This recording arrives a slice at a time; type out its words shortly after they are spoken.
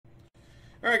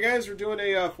All right, guys, we're doing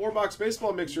a 4-box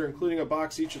baseball mixer, including a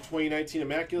box each of 2019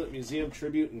 Immaculate, Museum,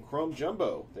 Tribute, and Chrome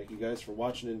Jumbo. Thank you guys for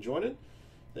watching and joining.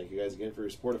 Thank you guys again for your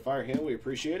support of Firehand. We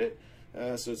appreciate it.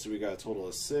 So we got a total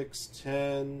of 6,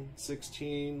 10,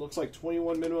 16, looks like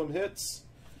 21 minimum hits.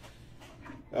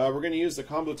 We're going to use the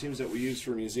combo teams that we use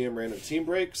for Museum random team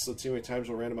breaks. Let's see how many times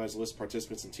we'll randomize the list of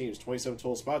participants and teams. 27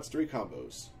 total spots, 3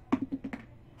 combos. All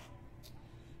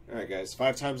right, guys,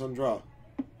 5 times on the draw.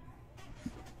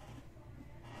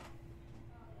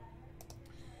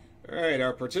 All right,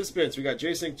 our participants, we got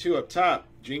J-Sync 2 up top,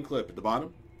 Gene Clip at the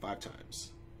bottom, 5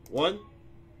 times. 1,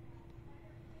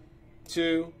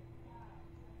 2,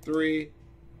 3,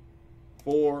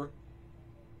 4,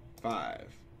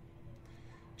 5.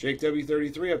 Jake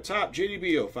W33 up top,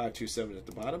 JDBO 527 at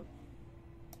the bottom.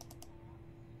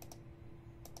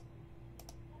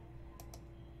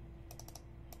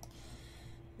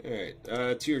 All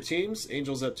right, to your teams,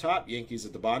 Angels up top, Yankees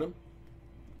at the bottom,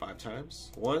 5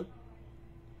 times. 1,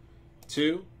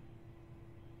 2,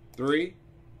 3,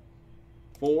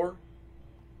 4,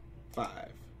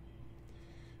 5.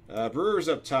 Brewers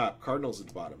up top, Cardinals at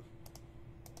the bottom.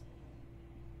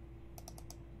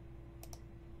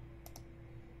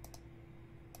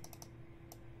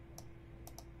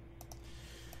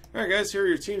 All right, guys, here are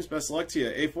your teams. Best of luck to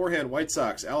you. A forehand, White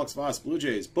Sox, Alex Voss, Blue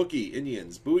Jays, Bookie,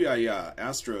 Indians, Booyah,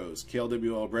 Astros,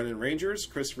 KLWL, Brennan, Rangers,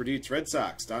 Christopher Dietz, Red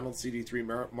Sox, Donald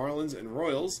CD3, Marlins, and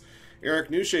Royals, Eric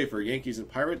Newshafer, Yankees and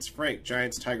Pirates, Frank,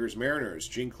 Giants, Tigers, Mariners,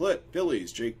 Gene Clip,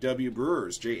 Phillies, Jake W,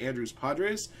 Brewers, Jay Andrews,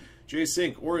 Padres, Jay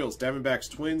Sink, Orioles,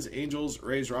 Diamondbacks, Twins, Angels,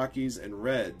 Rays, Rockies, and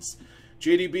Reds,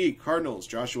 JDB, Cardinals,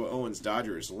 Joshua Owens,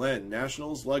 Dodgers, Len,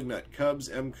 Nationals, Lugnut, Cubs,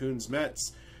 M. Coons,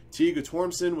 Mets, T.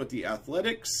 Guttormson with the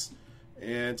Athletics,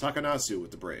 and Takanasu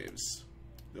with the Braves.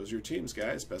 Those are your teams,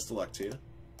 guys. Best of luck to you.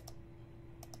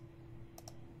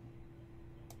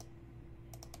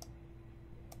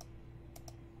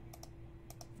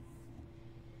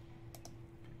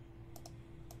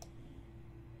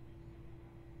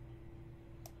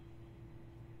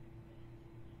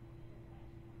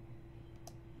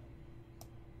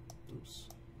 Oops.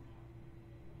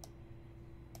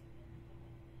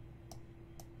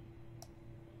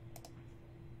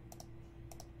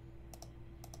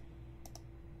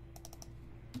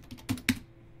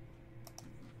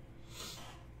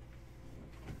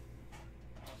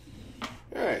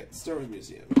 All right, let's start with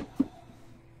Museum.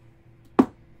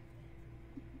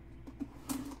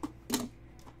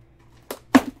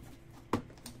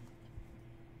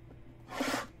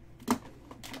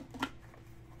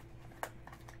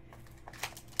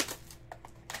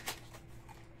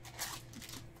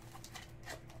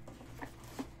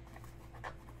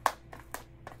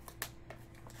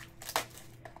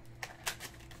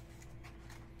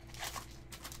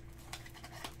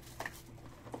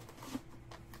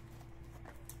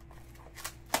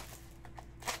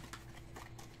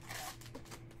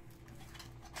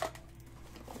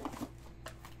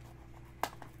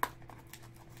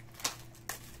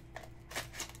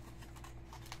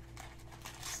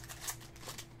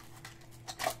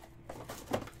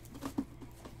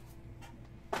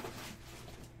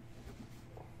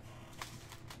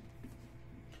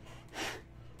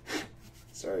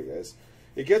 Sorry, guys.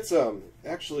 It gets,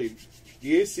 actually,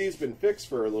 the AC's been fixed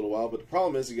for a little while, but the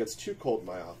problem is it gets too cold in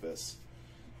my office.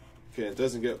 Okay, it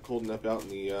doesn't get cold enough out in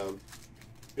the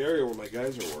area where my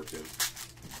guys are working.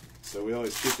 So we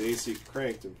always keep the AC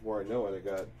cranked, and before I know it, I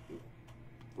got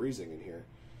freezing in here.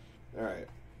 All right.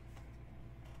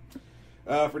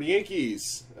 For the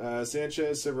Yankees,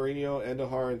 Sanchez, Severino,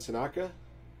 Andujar, and Tanaka,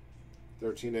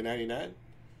 13/99.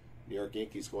 New York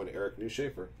Yankees going to Eric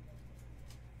Newshafer.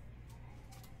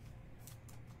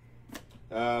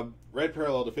 Red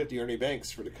parallel to 50, Ernie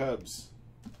Banks for the Cubs.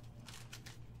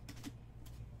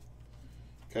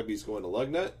 Cubbies going to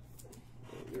Lugnut.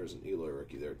 There's an Eloy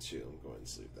rookie there, too. I'm going to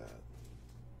sleeve that.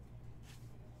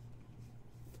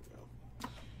 There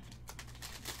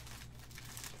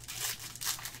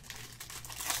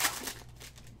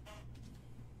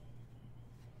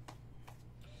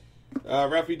we go.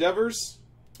 Rafi Devers.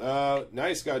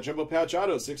 Nice, got a jumbo patch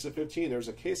auto, 6/15. There's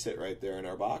a case hit right there in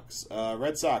our box.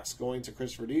 Red Sox going to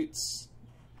Christopher Dietz,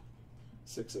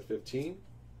 6/15.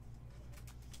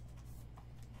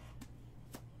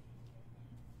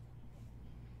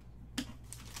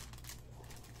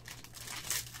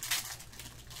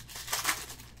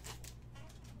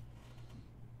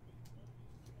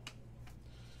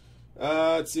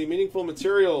 Let's see, Meaningful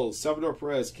Materials, Salvador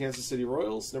Perez, Kansas City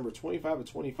Royals, number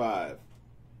 25/25.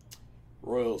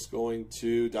 Royals going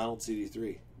to Donald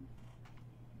CD3.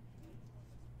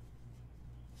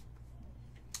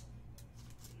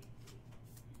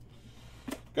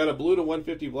 Got a blue to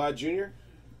 150 Vlad Jr.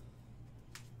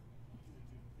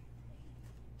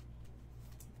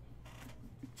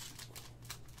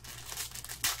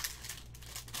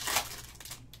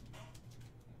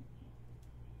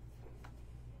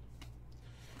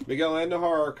 Miguel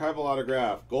Andujar archival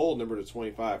autograph, gold number to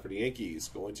 25 for the Yankees,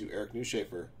 going to Eric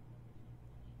Newshafer.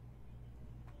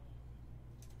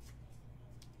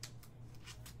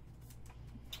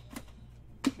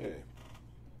 Okay.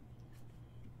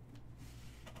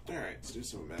 All right, let's do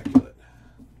some Immaculate.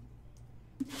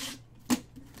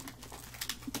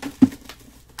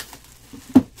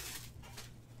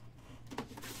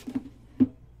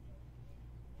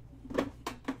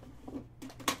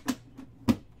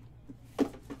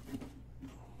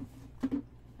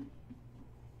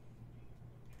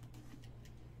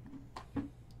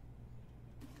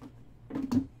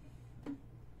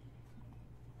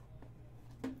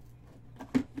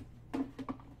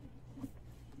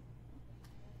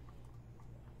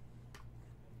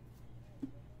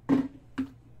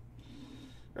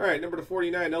 All right, number to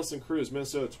 49, Nelson Cruz,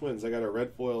 Minnesota Twins. I got a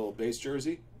red foil base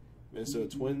jersey. Minnesota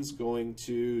Twins going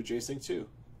to J-Sync 2.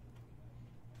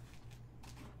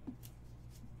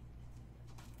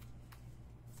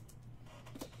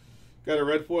 Got a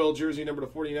red foil jersey, number to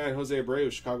 49, Jose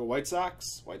Abreu, Chicago White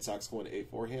Sox. White Sox going to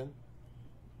A4 hand.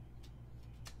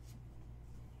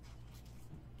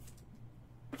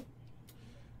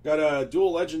 Got a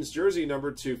Dual Legends jersey,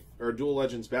 or Dual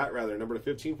Legends bat, rather, number to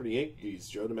 15 for the Yankees,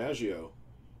 Joe DiMaggio.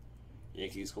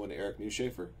 Yankees going to Eric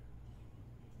Newshafer.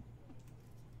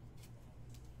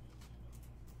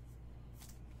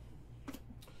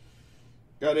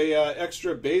 Got a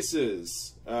extra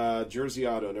bases jersey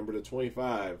auto, number to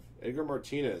 25. Edgar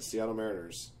Martinez, Seattle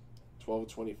Mariners, 12 of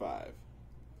 25.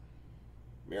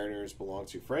 Mariners belong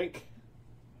to Frank.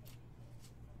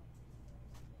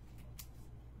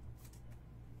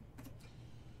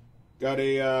 Got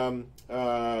a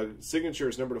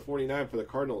signatures, number to 49 for the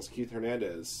Cardinals, Keith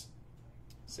Hernandez.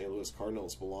 St. Louis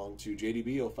Cardinals belong to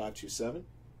JDB 0527.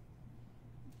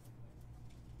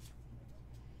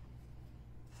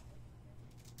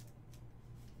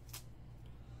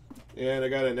 And I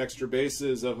got an extra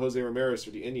bases of Jose Ramirez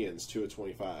for the Indians, 2 of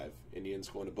 25. Indians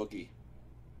going to Bookie.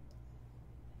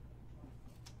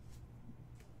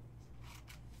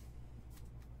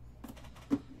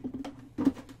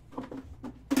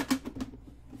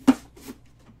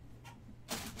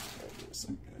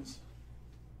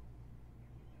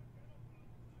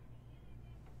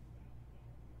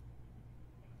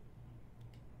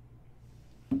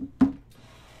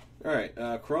 All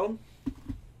right, Chrome.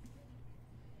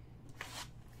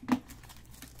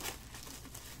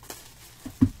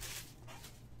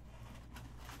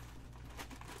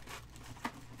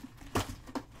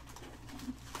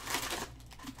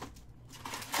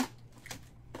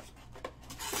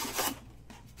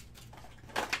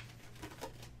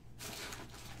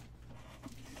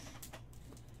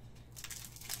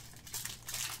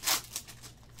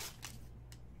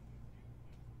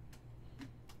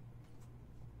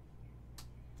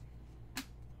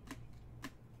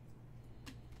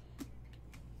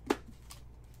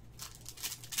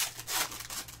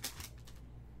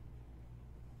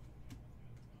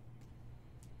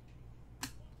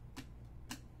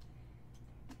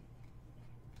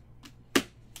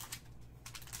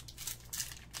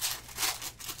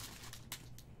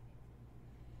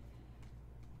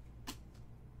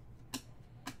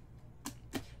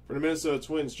 For the Minnesota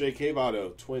Twins, Jake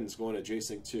Cavato, Twins going to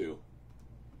J-Sync 2.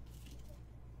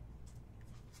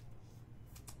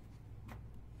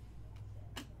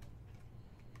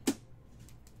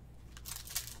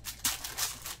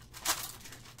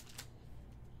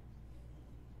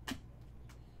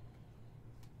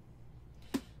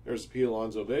 There's a Pete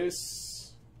Alonso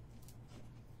base.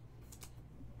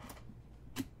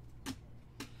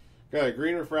 Got a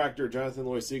green refractor, Jonathan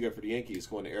Loisiga for the Yankees,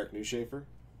 going to Eric Newshafer.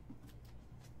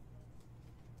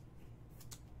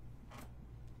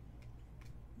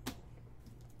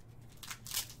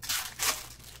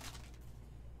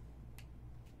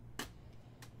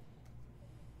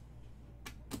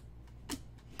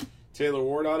 Taylor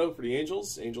Ward auto for the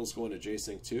Angels. Angels going to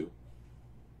J-Sync 2.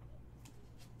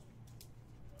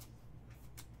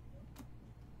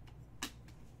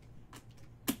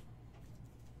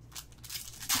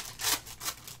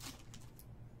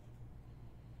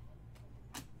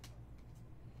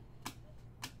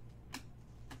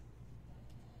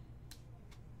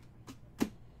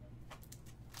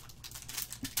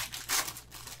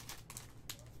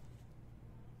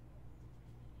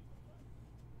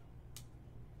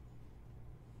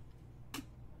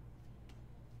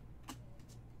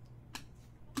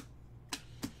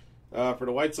 For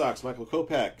the White Sox, Michael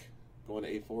Kopech going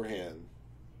to A4 hand.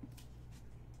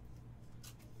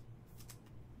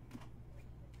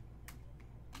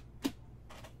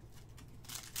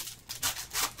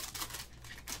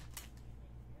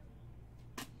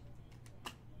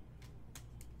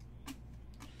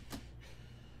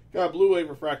 Got Blue Wave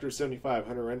Refractor 75,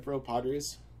 Hunter Renfroe,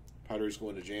 Padres. Padres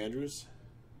going to J. Andrews.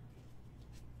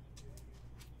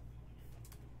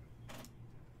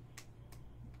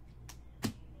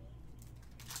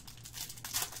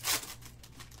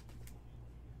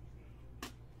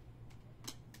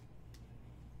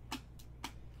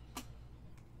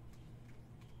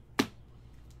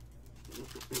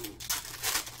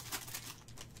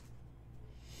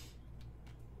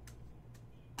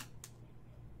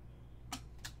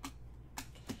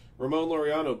 Ramon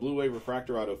Laureano, Blue Wave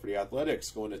Refractor Auto for the Athletics,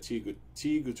 going to T.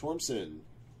 Guttormson.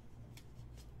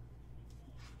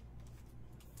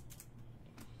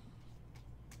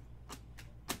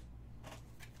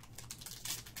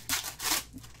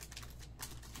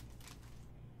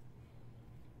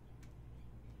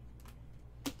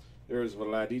 There's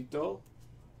Vladito. All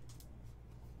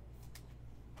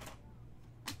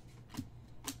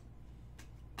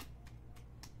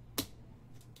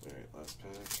right, last pack.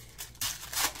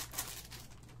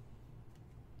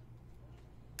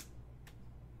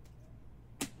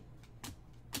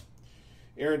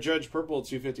 Aaron Judge, purple,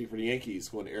 250 for the Yankees,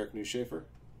 going to Eric Newshafer.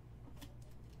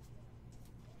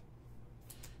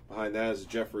 Behind that is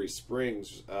Jeffrey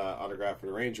Springs autograph for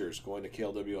the Rangers, going to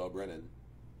KLWL Brennan.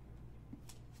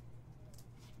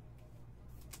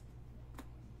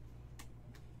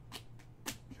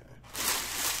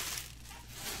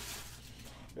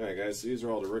 Alright guys, so these are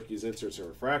all the rookies, inserts,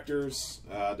 and refractors.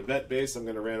 The vet base, I'm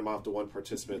going to random off to one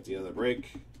participant at the end of the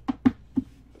break.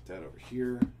 Put that over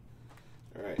here.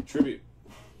 Alright, tribute.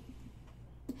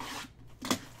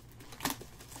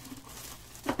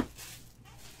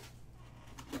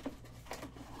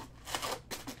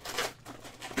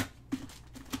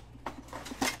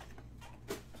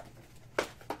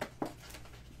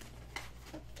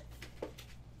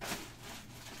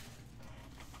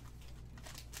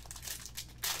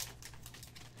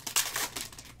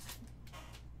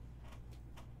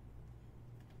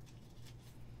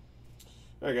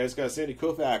 All right, guys, got Sandy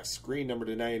Koufax, green, number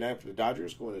to 99 for the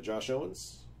Dodgers, going to Josh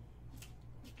Owens.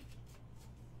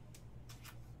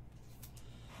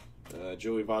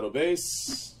 Joey Votto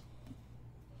base.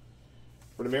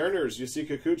 For the Mariners, Yusei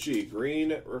Kikuchi,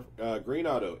 green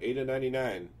auto,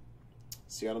 8/99.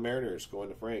 Seattle Mariners, going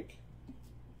to Frank.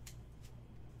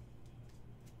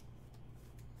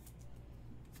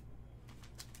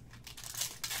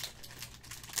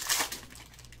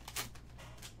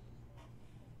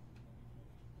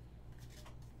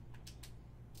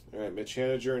 All right, Mitch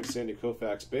Haniger and Sandy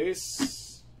Koufax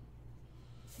base.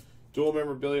 Dual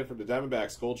memorabilia for the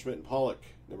Diamondbacks, Goldschmidt and Pollock,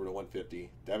 number to 150.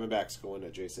 Diamondbacks going to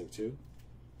J-Sync 2.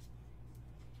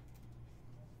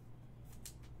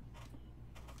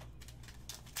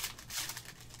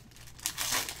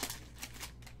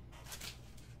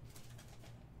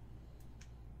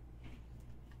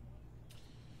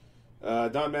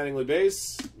 Don Mattingly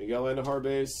base, Miguel Andujar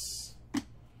base.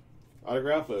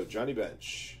 Autograph of Johnny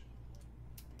Bench.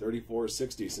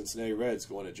 34/60 Cincinnati Reds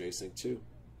going to J-Sync 2.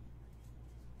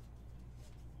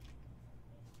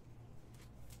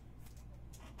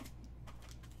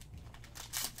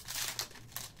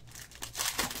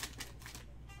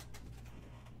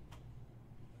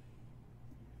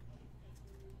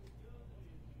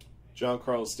 John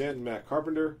Carlos Stanton, Matt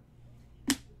Carpenter.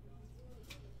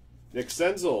 Nick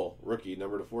Senzel, rookie,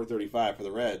 number to 435 for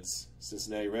the Reds.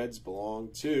 Cincinnati Reds belong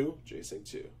to J-Sync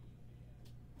 2.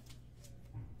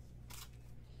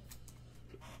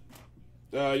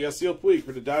 Yasiel Puig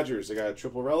for the Dodgers. I got a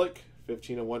triple relic,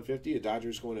 15/150. The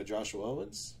Dodgers going to Joshua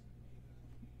Owens.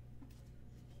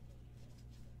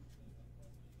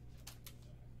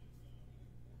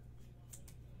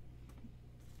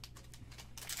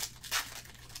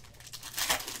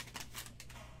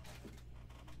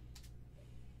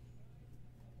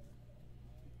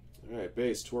 All right,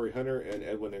 base, Torrey Hunter and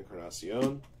Edwin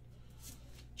Encarnacion.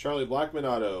 Charlie Blackmon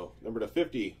auto, number to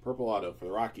 50, purple auto for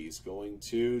the Rockies, going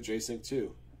to J-Sync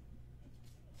 2.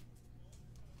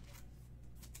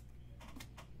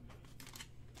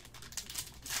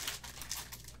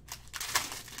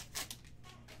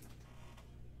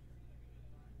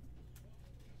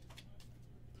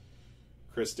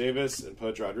 Chris Davis and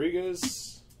Pudge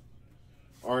Rodriguez.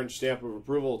 Orange stamp of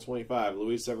approval, 25,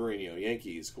 Luis Severino,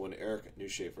 Yankees, going to Eric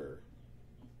Newshafer.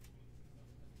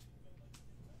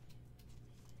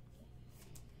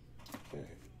 Okay.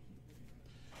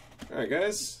 All right,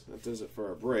 guys, that does it for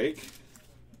our break.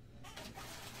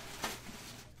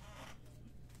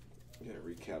 Get a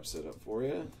recap set up for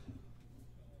you.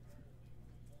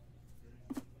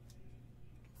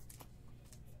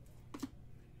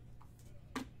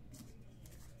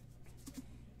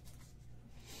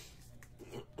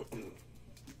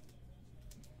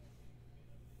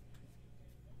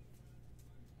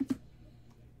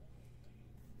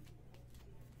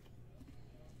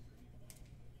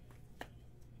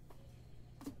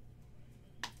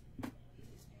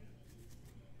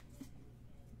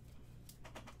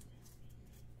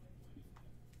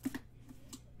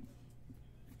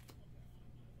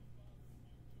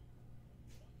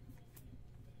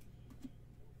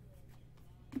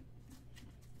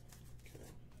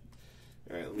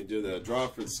 All right, let me do the draw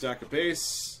for the stack of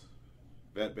base.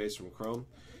 Vet base from Chrome.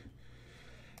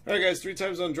 All right, guys, 3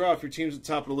 times on draw. If your team's at the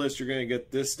top of the list, you're going to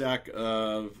get this stack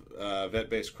of Vet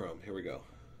base Chrome. Here we go.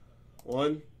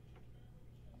 1,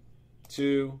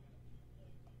 2,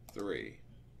 3.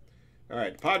 All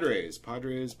right, Padres.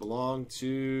 Padres belong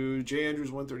to J.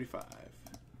 Andrews 135.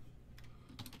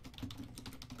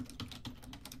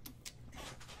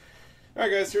 All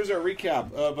right, guys, here's our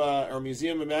recap of our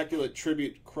Museum Immaculate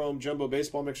Tribute Chrome Jumbo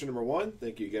Baseball Mixture number 1.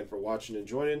 Thank you again for watching and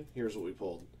joining. Here's what we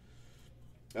pulled.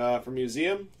 From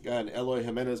Museum, got an Eloy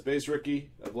Jimenez base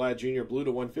rookie, a Vlad Jr. blue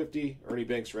to 150, Ernie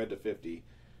Banks red to 50.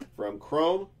 From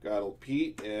Chrome, got a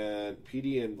Petey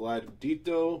and Vlad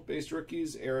Dito base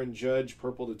rookies, Aaron Judge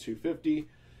purple to 250,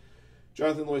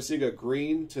 Jonathan Loisiga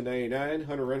green to 99,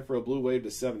 Hunter Renfroe blue wave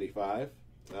to 75.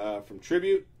 From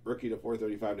Tribute, rookie to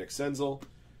 435 Nick Senzel,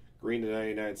 green to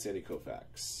 99 Sandy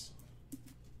Koufax.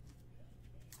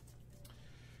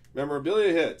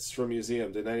 Memorabilia hits from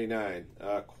Museum to 99.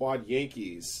 Quad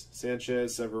Yankees,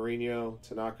 Sanchez, Severino,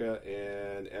 Tanaka,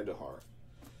 and Andujar.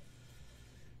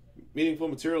 Meaningful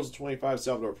Materials to 25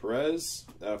 Salvador Perez.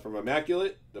 From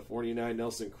Immaculate to 49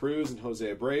 Nelson Cruz and Jose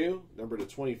Abreu. Number to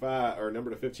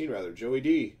 15 rather, Joey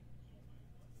D.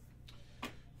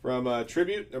 From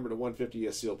Tribute, number to 150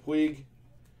 Yasiel Puig.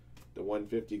 To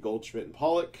 150 Goldschmidt and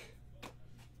Pollock.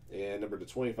 And number to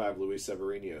 25 Luis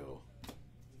Severino.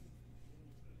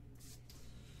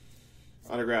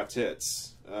 Autographed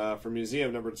hits. From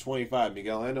Museum, number 25,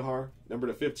 Miguel Andujar. Number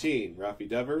to 15, Rafi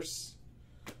Devers.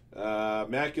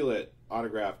 Immaculate,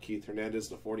 autograph, Keith Hernandez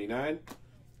to 49.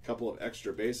 A couple of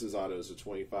extra bases autos to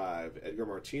 25, Edgar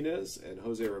Martinez and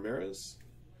Jose Ramirez.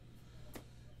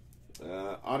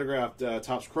 Autographed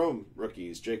Topps Chrome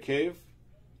rookies, Jake Cave,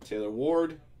 Taylor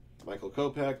Ward, Michael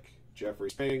Kopech,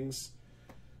 Jeffrey Springs.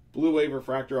 Blue Wave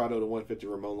Refractor auto to 150,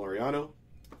 Ramon Laureano.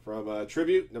 From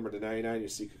Tribute, number to 99,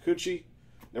 Yusei Kikuchi.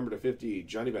 Number to 50,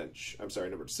 Johnny Bench. I'm sorry,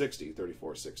 number to 60,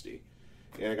 3460.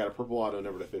 And I got a purple auto,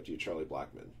 number to 50, Charlie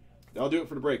Blackmon. That'll do it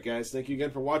for the break, guys. Thank you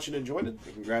again for watching and joining.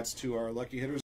 And congrats to our lucky hitters.